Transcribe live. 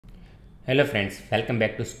Hello friends, welcome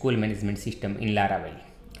back to School Management System in Laravel.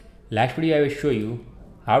 Last video I will show you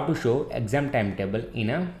how to show exam timetable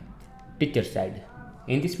in a teacher side.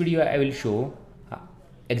 In this video I will show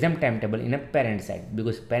exam timetable in a parent side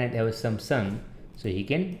because parent has some son, so he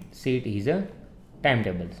can see it is a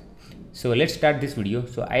timetable. So let's start this video.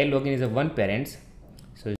 So I log in as a one parent.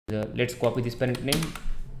 So let's copy this parent name,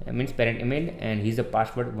 means parent email, and he's a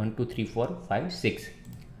password 123456.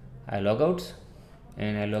 I log out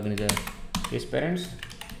and I log in as a this parents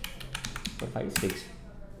 456.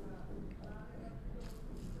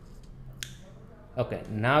 Okay,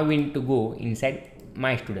 now we need to go inside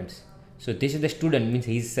my students. So this is the student, means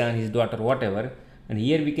his son, his daughter, whatever, and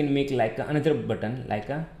here we can make like another button like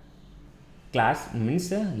a class, means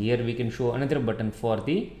here we can show another button for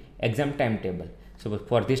the exam timetable. So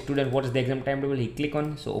for this student, what is the exam timetable? He click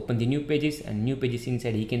on, so open the new pages, and new pages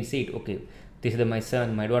inside he can see it. Okay, this is my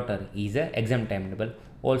son, my daughter, is a exam timetable.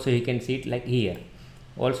 Also he can see it like here,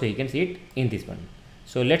 also he can see it in this one.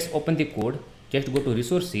 So let's open the code. Just go to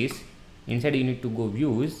resources, inside you need to go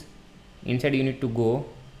views, inside you need to go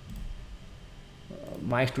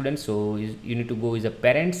my students. So you need to go is the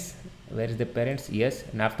parents. Where is the parents? Yes,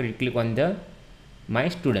 and after you click on the my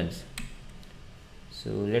students.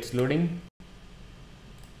 So let's loading.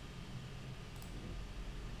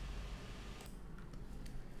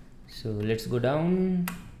 So let's go down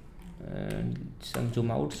and some zoom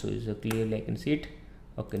out, so it's clearly I can see it.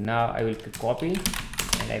 Okay, now I will copy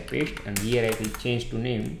and I paste, and here I will change to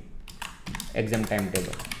name exam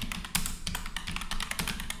timetable,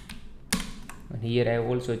 and here I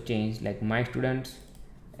also change like my students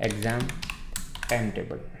exam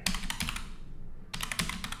timetable.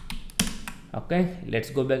 Okay, let's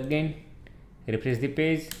go back again, refresh the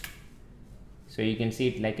page, so you can see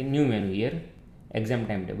it like a new menu here, exam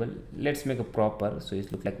timetable. Let's make a proper, so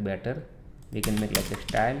it look like better. We can make like a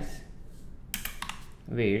styles,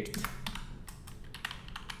 width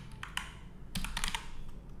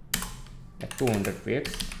like 200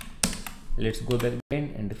 pixels. Let's go back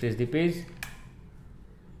again and refresh the page.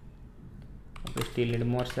 Okay, still need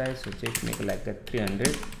more size, so just make like a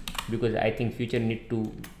 300 because I think future need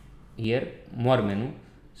to here more menu.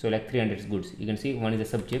 So like 300 is good. You can see one is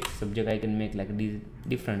the subject I can make like these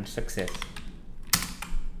different success.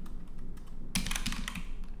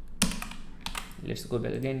 Let's go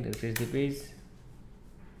back again, refresh the page.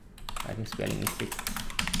 I think spelling mistake.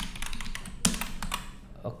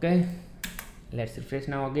 Okay, let's refresh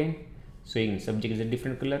now again. So you can subject is a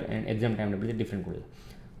different color and exam timetable is a different color.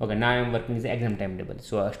 Okay, now I am working is the exam timetable.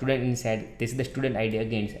 So a student inside, this is the student ID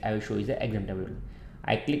again. I will show is the exam timetable.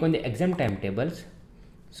 I click on the exam timetables,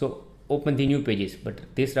 so open the new pages, but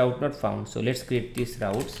this route not found. So let's create these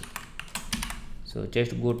routes. So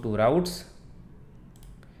just go to routes,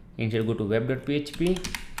 inside go to web.php,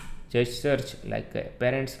 just search like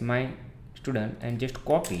parents my student and just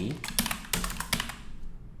copy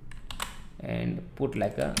and put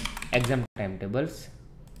like a exam timetables,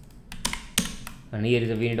 and here is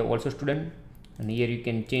a we need also student, and here you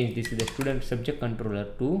can change this is the student subject controller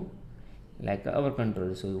to like our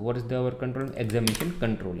controller. So what is the our controller? Examination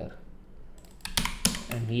controller,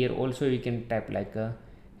 and here also you can type like a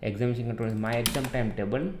examination controller my exam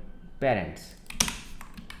timetable parents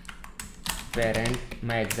parent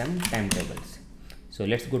my exam timetables. So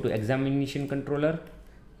let's go to examination controller.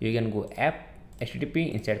 You can go app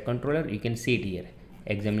http inside controller, you can see it here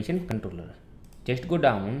examination controller. Just go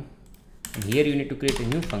down, and here you need to create a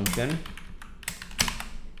new function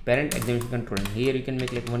parent examination controller. Here you can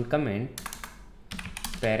make like one comment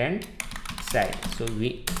parent side, so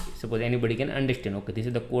we suppose anybody can understand. Okay, this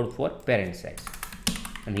is the code for parent sides,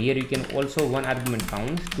 and here you can also one argument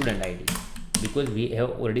found student ID because we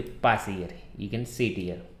have already passed here. You can see it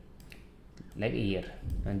here like here,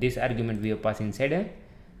 and this argument we have passed inside a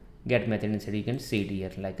get method. Inside you can see it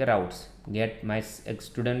here like a routes get my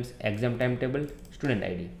students exam timetable student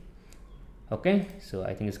ID. Okay, so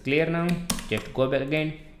I think it's clear now. Just go back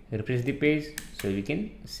again, refresh the page, so we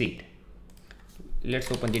can see it.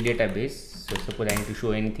 Let's open the database. So suppose I need to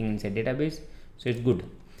show anything inside database, so it's good.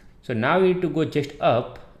 So now we need to go just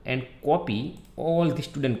up and copy all the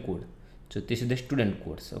student code. So this is the student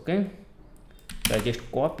codes. Okay, so I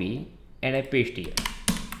just copy and I paste here,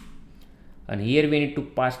 and here we need to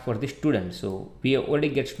pass for the student. So we have already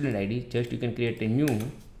get student ID, just you can create a new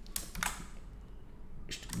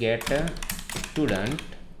get a student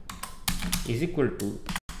is equal to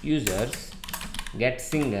users get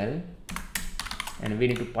single, and we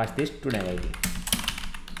need to pass this student ID.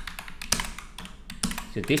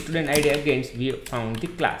 So this student ID again we found the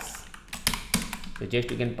class, so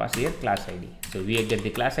just you can pass here class ID. So we get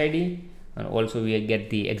the class ID, and also we get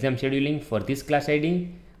the exam scheduling for this class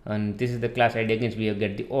id, and this is the class id. Again we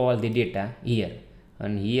get all the data here,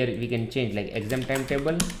 and here we can change like exam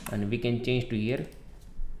timetable, and we can change to here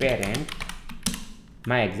parent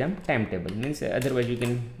my exam timetable. Means otherwise you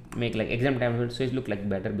can make like exam timetable, so it look like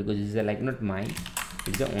better because this is like not mine,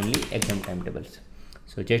 it's the only exam timetables.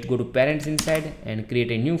 So just go to parents inside and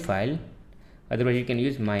create a new file. Otherwise you can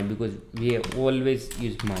use my, because we have always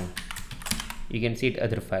use my. You can see it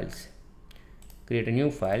other files. Create a new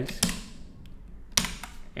files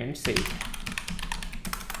and save.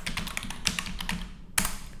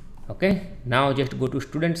 Okay, now just go to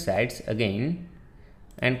student sites again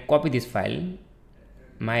and copy this file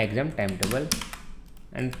my exam timetable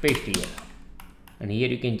and paste here, and here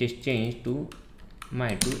you can just change to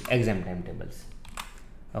my to exam timetables.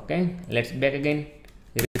 Okay, let's back again,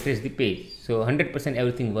 refresh the page. So 100%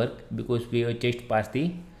 everything work because we have just passed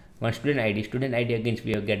the one student id against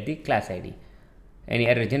we have get the class id. Any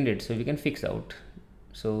error generated, so we can fix out.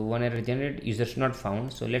 So one error generated, users not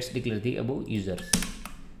found, so let's declare the above users.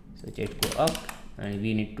 So just go up and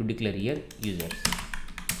we need to declare here users,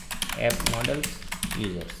 app models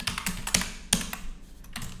users.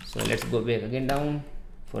 So let's go back again down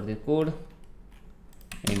for the code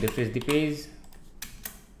and refresh the page.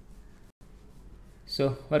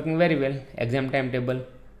 So working very well. Exam timetable,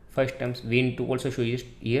 first terms, we need to also show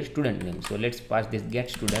here student name. So let's pass this get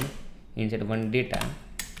student inside one data,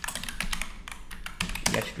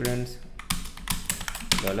 get students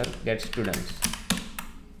 $get students,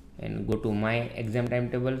 and go to my exam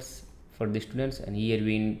timetables for the students, and here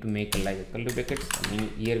we need to make like a curly brackets,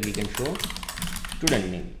 and here we can show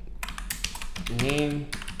student name,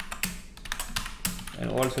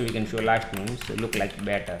 and also we can show last name, so look like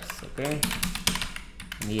batters. Okay,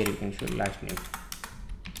 and here you can show last name.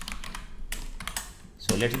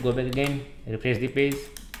 So let's go back again, refresh the page,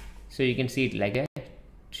 so you can see it like a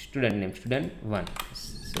student name, student 1.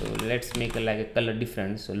 So let's make like a color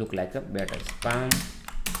difference, so look like a better spam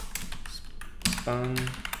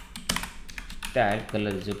style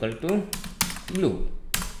color is equal to blue.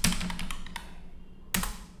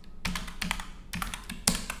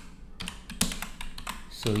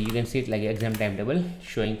 So you can see it like exam timetable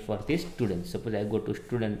showing for this student. Suppose I go to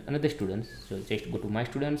student, another students, so just go to my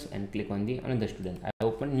students and click on the another student. I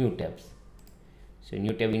open new tabs. So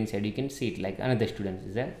new tab inside you can see it like another student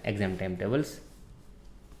is the exam timetables.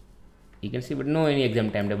 You can see, but no any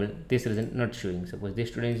exam timetable. This isn't not showing. Suppose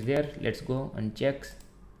this student is there. Let's go and check.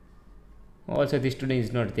 Also this student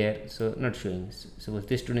is not there, so not showing. Suppose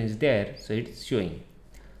this student is there, so it's showing.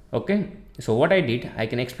 Okay. So what I did, I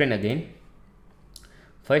can explain again.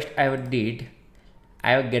 First I will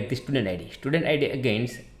get the student id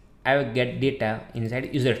against I will get data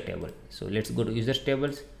inside users table. So let's go to users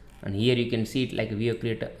tables, and here you can see it like we have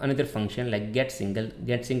created another function like get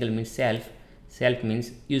single means self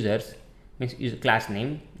means users means user class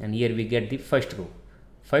name, and here we get the first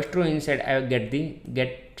row inside I will get the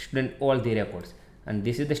get student all the records, and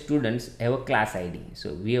this is the students have a class id,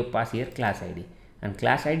 so we have passed here class id, and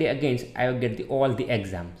class id against I will get the all the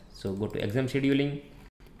exams. So go to exam scheduling,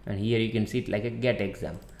 and here you can see it like a get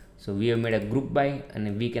exam. So we have made a group by,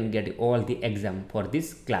 and we can get all the exam for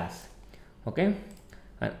this class. Okay,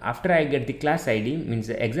 and after I get the class id means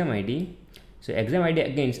the exam id, so exam id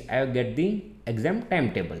against I will get the exam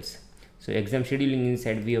timetables. So exam scheduling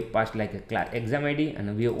inside we have passed like a class exam id,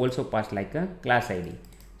 and we have also passed like a class id,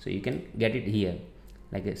 so you can get it here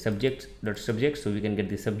like a subject, so we can get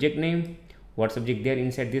the subject name, what subject there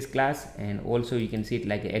inside this class, and also you can see it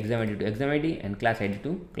like exam id to exam id and class id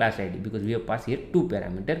to class id, because we have passed here 2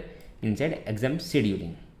 parameter inside exam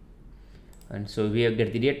scheduling. And so we have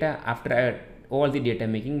get the data. After I all the data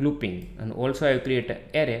making looping, and also I create an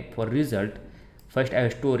array for result. First I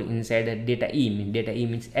will store inside a data e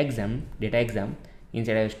means exam, data exam.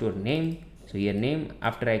 Inside I will store name, so here name.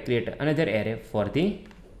 After I create another array for this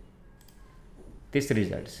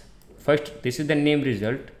results. First this is the name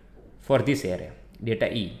result for this array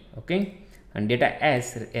data e. Okay, and data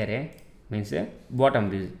s array means a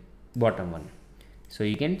bottom one, so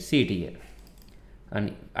you can see it here.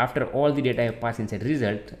 And after all the data I pass inside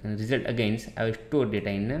result, and result against I will store data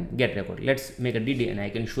in a get record. Let's make a dd and I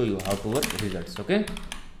can show you how to work results. Okay,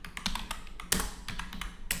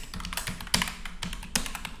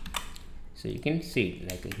 so you can see it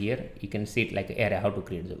like here, you can see it like array how to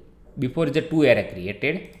create. So before the 2 array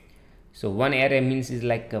created, so one array means is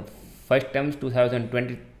like a first terms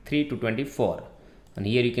 2023 to 24, and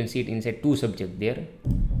here you can see it inside 2 subject there.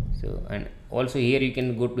 So and also here you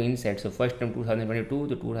can go to inside, so first term 2022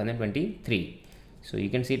 to 2023, so you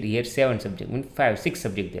can see it here 7 subject means 6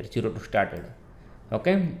 subject there, 0 to started,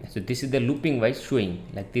 Okay, so this is the looping wise showing,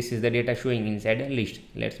 like this is the data showing inside a list.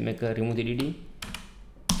 Let's make a remove the dd.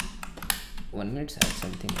 1 minute, add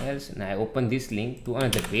something else, and I open this link to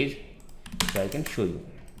another page so I can show you.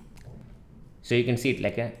 So you can see it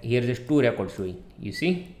like a, here is two records showing, you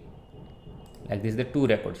see, like this is the two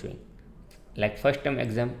records showing, like first term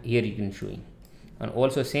exam here you can showing, and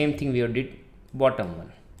also same thing we have did bottom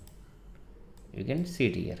one, you can see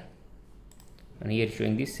it here, and here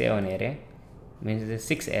showing this 7 array, means the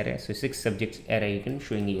 6 array, so 6 subjects array you can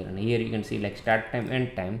showing here, and here you can see like start time,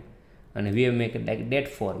 end time, and we have make it like date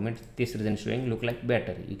format. This reason showing look like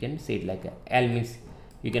better, you can see it like a L means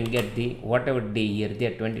you can get the whatever day here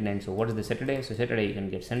there 29. So what is the Saturday? So Saturday you can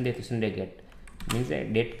get Sunday, to Sunday get means a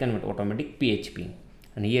date convert automatic PHP,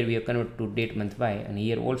 and here we have convert to date month Y, and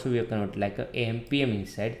here also we have convert like a AM PM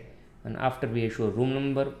inside, and after we have show room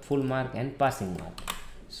number, full mark and passing mark.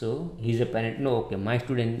 So he is a parent, no, okay, my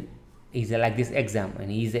student is like this exam,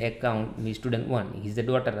 and he is the account, he is student 1, he is the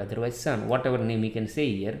daughter, otherwise son, whatever name he can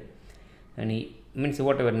say here, and he means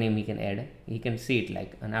whatever name he can add, he can see it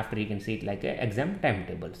like, and after he can see it like a exam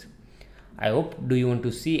timetables. I hope do you want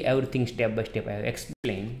to see everything step by step I have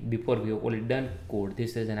explained before. We have already done code,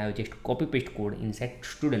 this is, and I have just copy paste code inside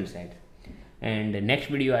student side, and the next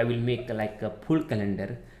video I will make like a full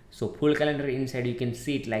calendar. So full calendar inside you can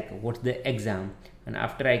see it like what's the exam, and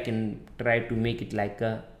after I can try to make it like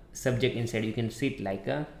a subject inside you can see it like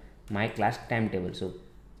a my class timetable. So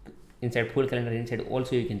inside full calendar inside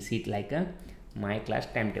also you can see it like a my class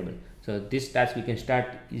timetable. So this task we can start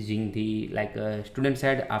using the like a student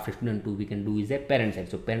side. After student 2 we can do is a parent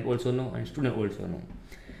side, so parent also know and student also know.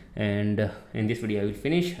 And in this video I will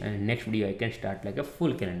finish, and next video I can start like a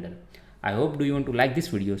full calendar. I hope do you want to like this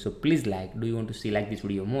video, so please like. Do you want to see like this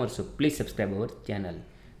video more, so please subscribe our channel.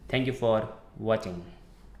 Thank you for watching.